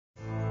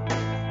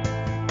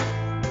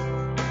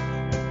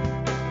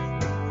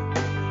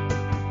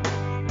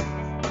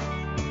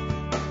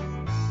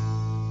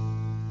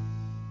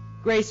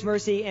Grace,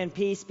 mercy, and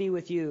peace be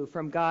with you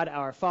from God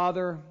our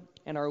Father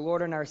and our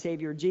Lord and our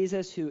Savior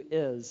Jesus, who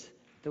is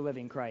the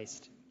living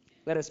Christ.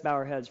 Let us bow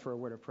our heads for a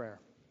word of prayer.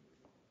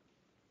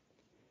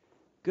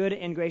 Good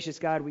and gracious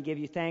God, we give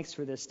you thanks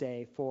for this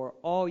day, for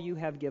all you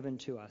have given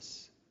to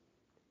us,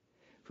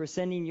 for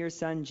sending your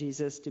Son,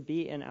 Jesus, to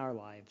be in our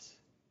lives.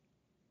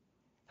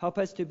 Help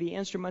us to be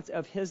instruments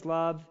of his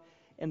love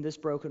in this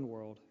broken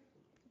world.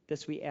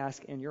 This we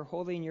ask in your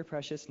holy and your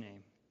precious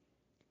name.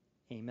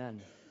 Amen.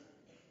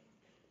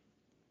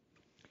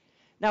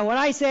 Now, when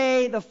I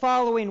say the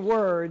following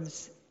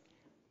words,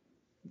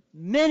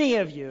 many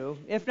of you,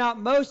 if not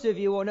most of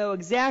you, will know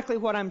exactly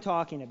what I'm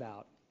talking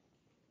about.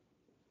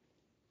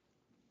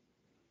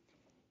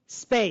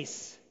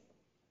 Space,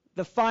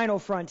 the final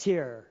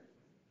frontier.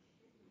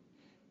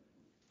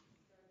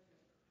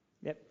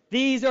 Yep.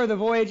 These are the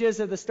voyages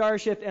of the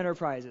Starship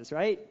Enterprises,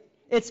 right?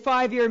 Its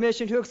 5-year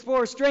mission to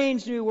explore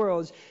strange new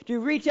worlds, to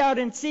reach out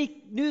and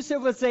seek new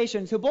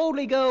civilizations, to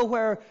boldly go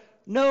where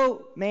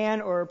no man,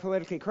 or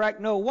politically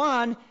correct, no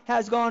one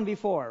has gone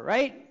before,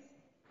 right?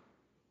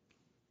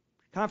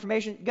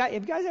 Confirmation. Have you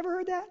guys ever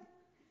heard that?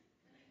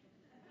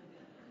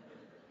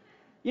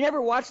 You never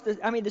watched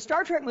the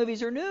Star Trek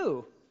movies are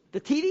new.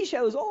 The TV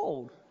show is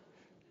old.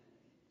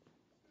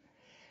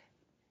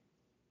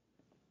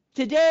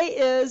 Today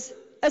is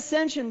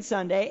Ascension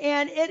Sunday,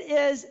 and it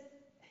is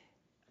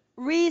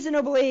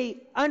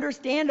reasonably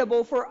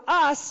understandable for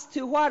us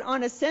to what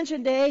on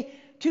Ascension Day?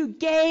 To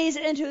gaze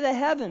into the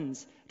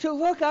heavens, to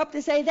look up,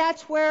 to say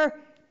that's where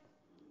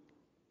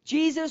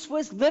Jesus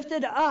was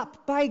lifted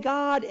up by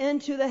God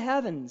into the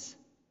heavens.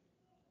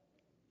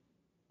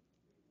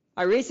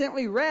 I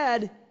recently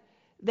read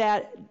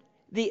that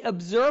the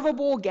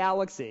observable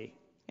galaxy,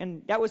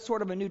 and that was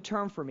sort of a new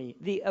term for me,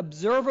 the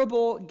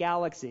observable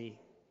galaxy,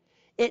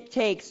 it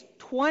takes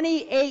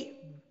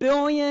 28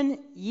 billion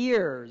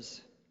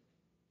years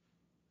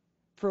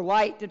for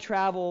light to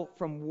travel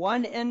from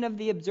one end of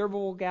the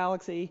observable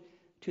galaxy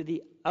to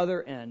the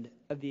other end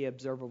of the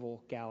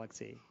observable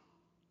galaxy.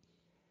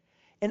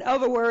 In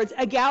other words,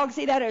 a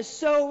galaxy that is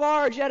so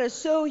large, that is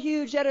so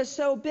huge, that is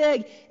so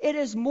big, it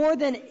is more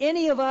than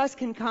any of us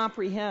can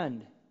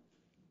comprehend.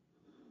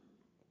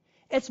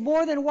 It's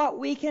more than what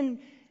we can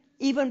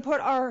even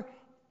put our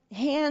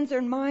hands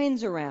and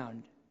minds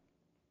around.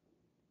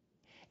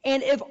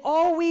 And if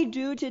all we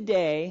do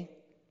today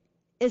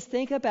is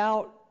think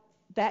about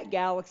that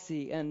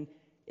galaxy and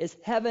is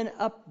heaven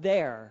up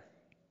there,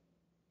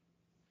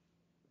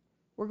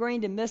 we're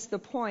going to miss the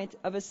point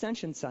of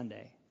Ascension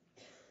Sunday.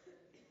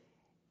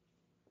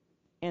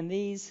 And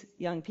these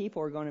young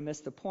people are going to miss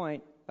the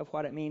point of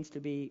what it means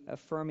to be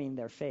affirming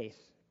their faith.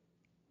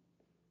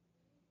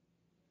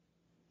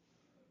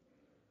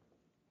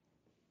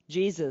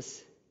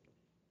 Jesus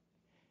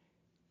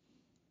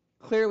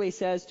clearly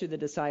says to the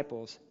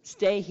disciples,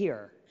 stay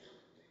here.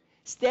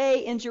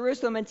 Stay in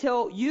Jerusalem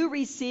until you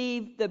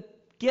receive the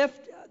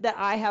gift that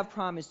I have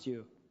promised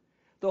you,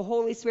 the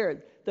Holy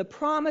Spirit. The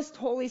promised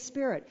Holy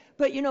Spirit.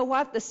 But you know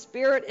what? The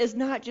Spirit is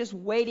not just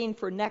waiting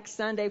for next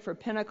Sunday, for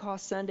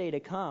Pentecost Sunday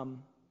to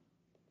come.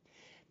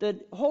 The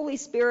Holy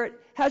Spirit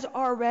has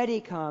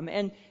already come.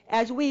 And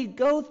as we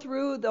go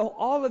through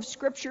all of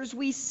Scriptures,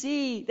 we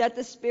see that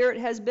the Spirit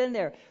has been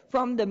there.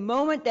 From the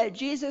moment that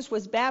Jesus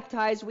was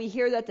baptized, we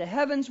hear that the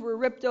heavens were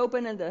ripped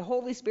open and the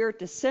Holy Spirit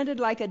descended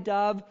like a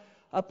dove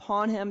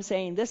upon him,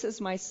 saying, "This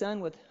is my Son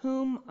with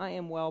whom I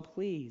am well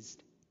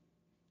pleased."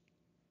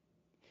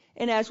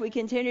 And as we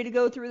continue to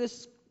go through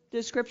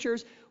the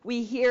Scriptures,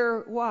 we hear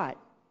what?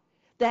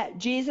 That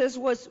Jesus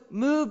was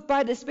moved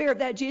by the Spirit,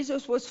 that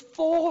Jesus was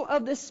full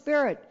of the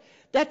Spirit,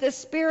 that the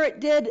Spirit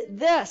did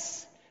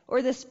this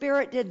or the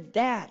Spirit did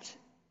that.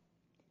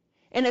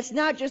 And it's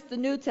not just the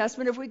New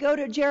Testament. If we go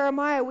to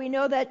Jeremiah, we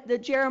know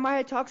that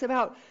Jeremiah talks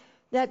about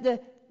that the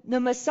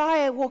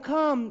Messiah will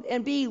come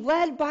and be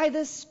led by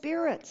the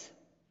Spirit.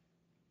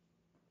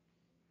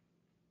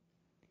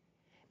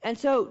 And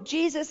so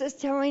Jesus is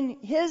telling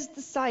his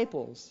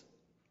disciples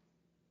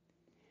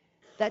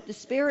that the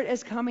Spirit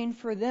is coming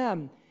for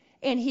them.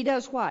 And he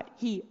does what?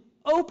 He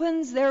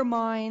opens their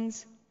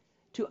minds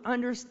to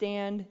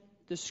understand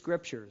the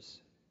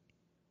Scriptures.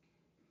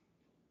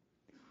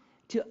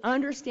 To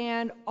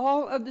understand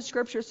all of the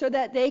Scriptures so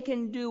that they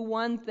can do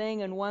one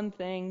thing and one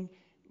thing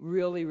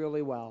really,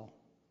 really well.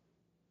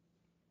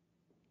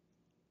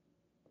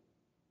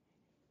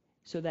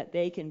 So that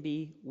they can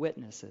be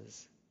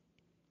witnesses.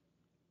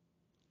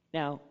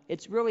 Now,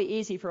 it's really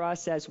easy for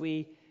us as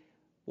we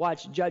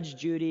watch Judge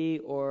Judy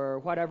or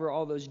whatever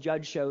all those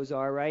judge shows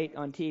are, right,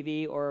 on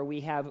TV, or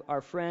we have our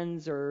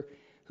friends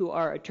who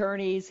are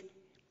attorneys.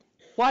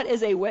 What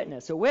is a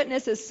witness? A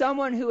witness is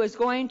someone who is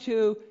going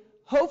to,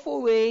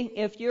 hopefully,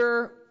 if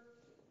you're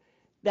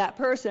that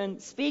person,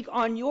 speak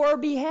on your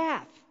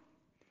behalf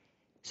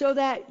so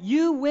that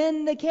you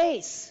win the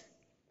case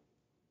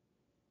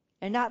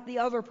and not the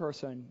other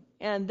person.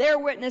 And their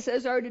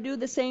witnesses are to do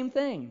the same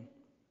thing.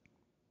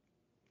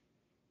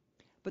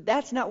 But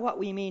that's not what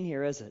we mean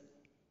here, is it?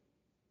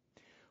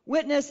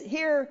 Witness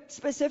here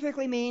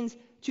specifically means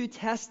to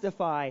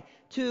testify,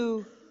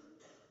 to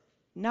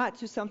not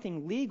to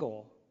something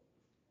legal,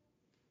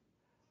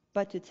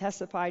 but to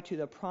testify to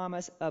the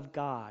promise of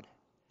God,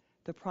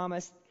 the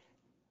promise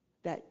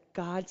that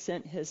God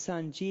sent his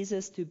Son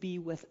Jesus to be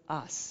with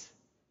us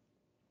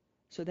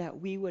so that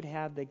we would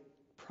have the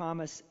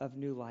promise of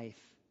new life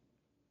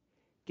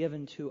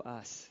given to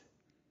us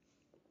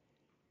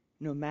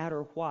no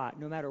matter what,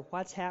 no matter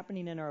what's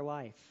happening in our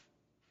life.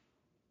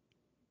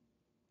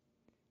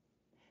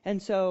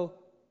 And so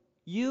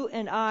you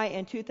and I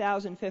in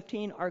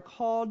 2015 are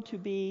called to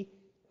be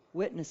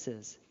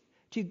witnesses,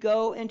 to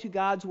go into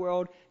God's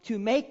world, to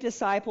make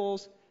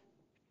disciples,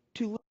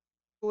 to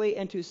live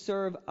and to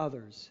serve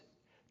others.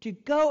 To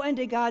go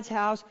into God's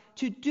house,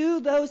 to do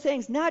those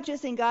things, not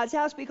just in God's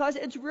house, because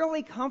it's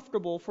really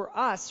comfortable for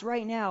us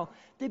right now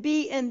to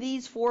be in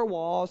these four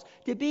walls,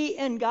 to be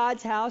in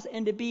God's house,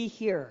 and to be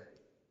here.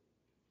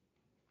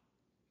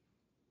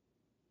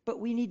 But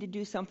we need to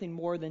do something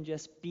more than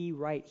just be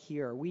right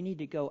here. We need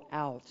to go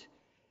out.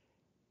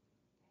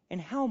 And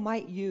how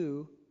might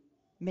you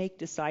make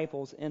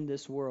disciples in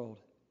this world?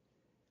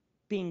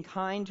 Being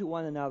kind to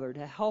one another,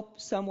 to help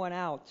someone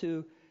out,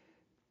 to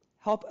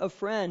help a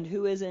friend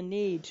who is in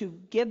need, to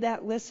give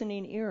that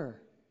listening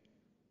ear,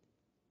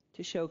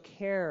 to show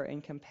care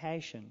and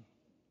compassion,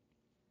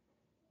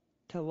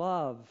 to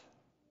love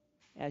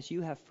as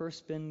you have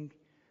first been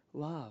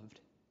loved.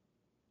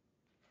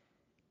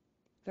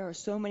 There are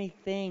so many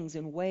things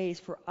and ways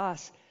for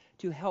us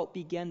to help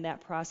begin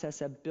that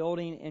process of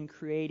building and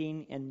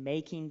creating and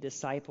making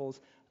disciples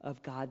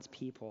of God's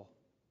people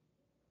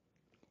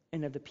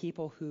and of the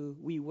people who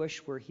we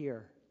wish were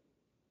here.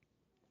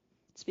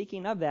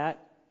 Speaking of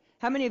that,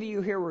 how many of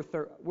you here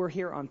were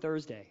here on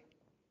Thursday?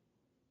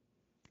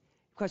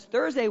 Because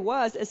Thursday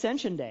was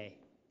Ascension Day.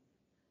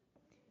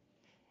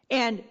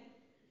 And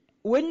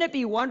wouldn't it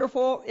be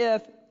wonderful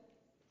if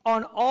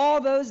on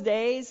all those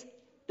days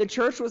the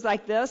church was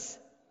like this?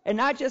 And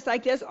not just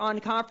like this on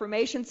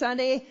Confirmation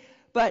Sunday,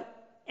 but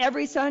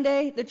every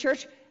Sunday the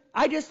church.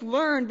 I just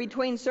learned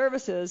between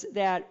services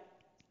that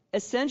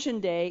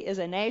Ascension Day is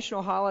a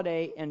national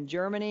holiday in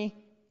Germany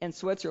and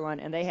Switzerland,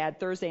 and they had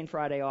Thursday and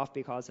Friday off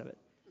because of it.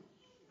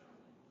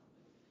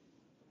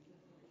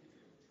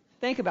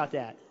 Think about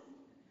that.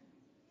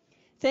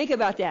 Think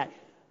about that.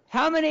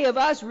 How many of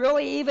us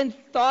really even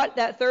thought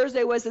that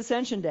Thursday was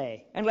Ascension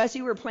Day, unless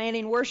you were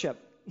planning worship?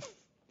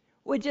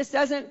 It just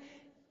doesn't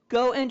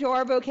go into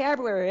our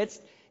vocabulary.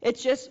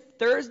 It's just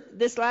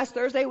this last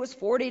Thursday was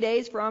 40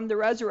 days from the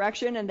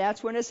resurrection, and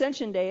that's when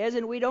Ascension Day is,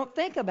 and we don't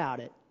think about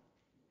it.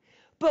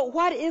 But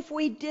what if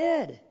we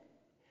did?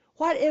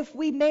 What if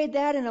we made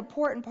that an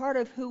important part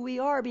of who we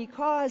are?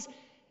 Because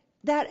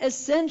that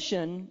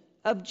ascension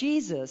of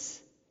Jesus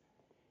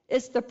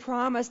is the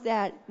promise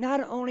that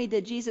not only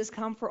did Jesus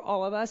come for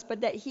all of us,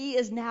 but that he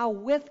is now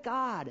with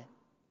God.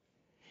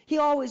 He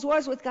always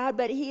was with God,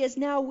 but he is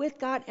now with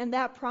God, and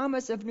that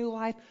promise of new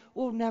life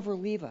will never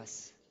leave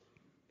us.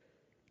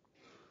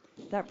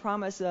 That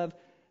promise of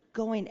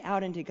going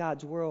out into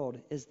God's world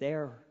is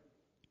there.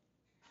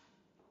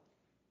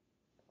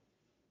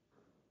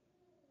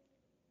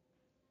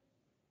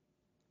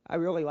 I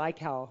really liked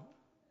how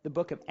the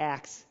book of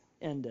Acts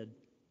ended.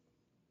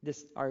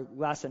 This our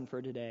lesson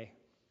for today.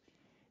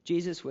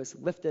 Jesus was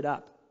lifted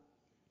up.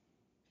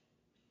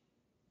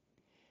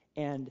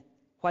 And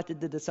what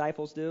did the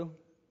disciples do?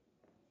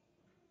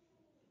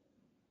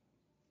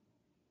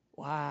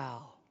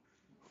 Wow.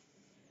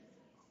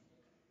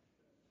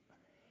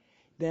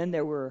 Then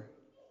there were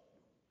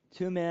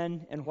two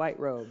men in white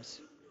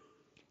robes.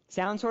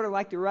 Sounds sort of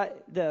like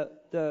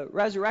the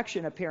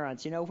resurrection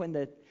appearance,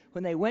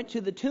 when they went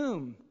to the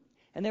tomb.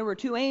 And there were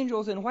two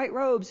angels in white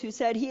robes who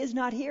said, "He is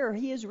not here.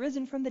 He is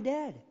risen from the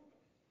dead."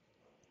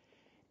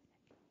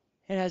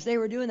 And as they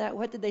were doing that,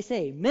 what did they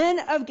say? "Men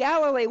of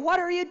Galilee, what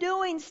are you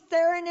doing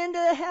staring into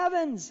the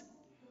heavens?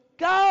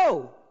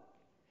 Go!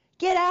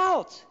 Get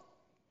out!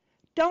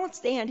 Don't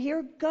stand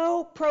here.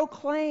 Go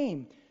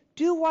proclaim.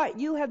 Do what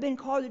you have been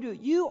called to do.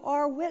 You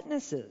are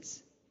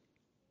witnesses."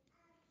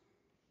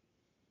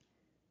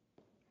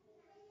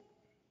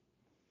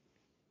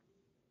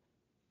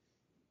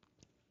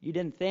 You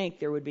didn't think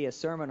there would be a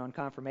sermon on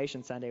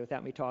Confirmation Sunday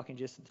without me talking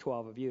just to the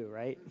 12 of you,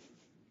 right?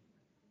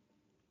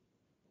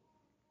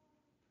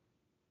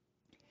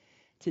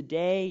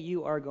 Today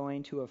you are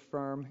going to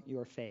affirm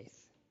your faith.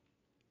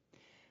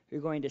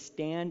 You're going to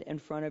stand in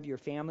front of your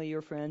family,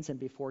 your friends, and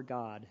before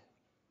God.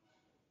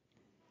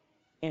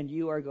 And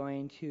you are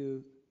going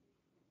to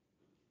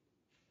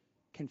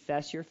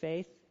confess your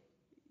faith.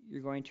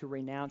 You're going to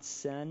renounce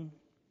sin.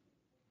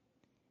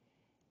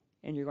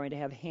 And you're going to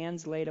have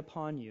hands laid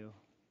upon you,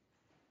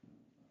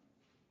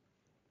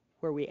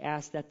 where we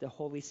ask that the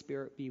Holy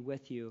Spirit be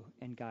with you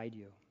and guide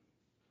you.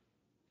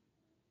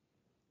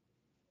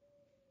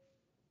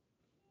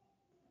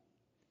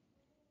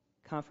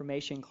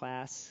 Confirmation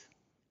class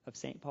of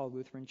St. Paul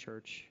Lutheran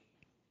Church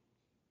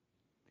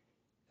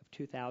of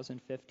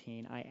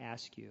 2015, I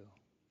ask you,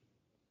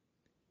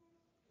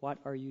 what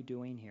are you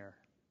doing here?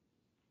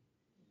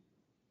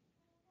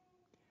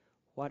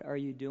 What are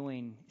you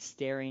doing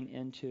staring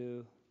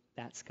into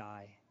that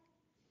sky?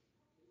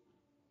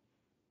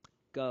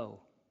 Go.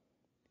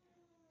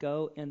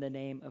 Go in the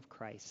name of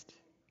Christ.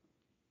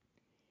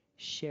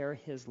 Share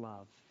his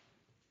love.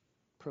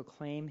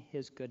 Proclaim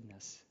his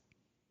goodness.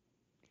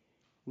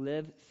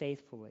 Live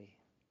faithfully.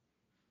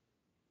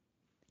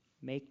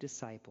 Make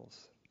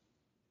disciples.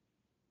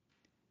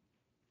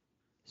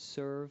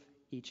 Serve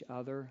each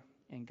other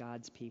and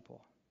God's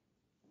people.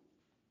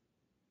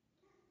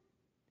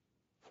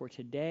 For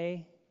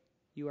today,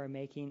 you are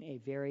making a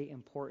very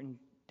important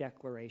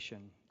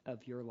declaration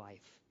of your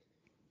life.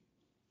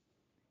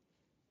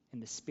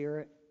 And the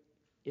Spirit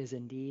is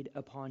indeed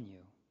upon you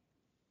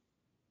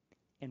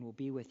and will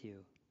be with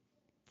you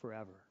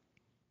forever.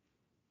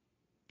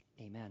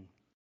 Amen.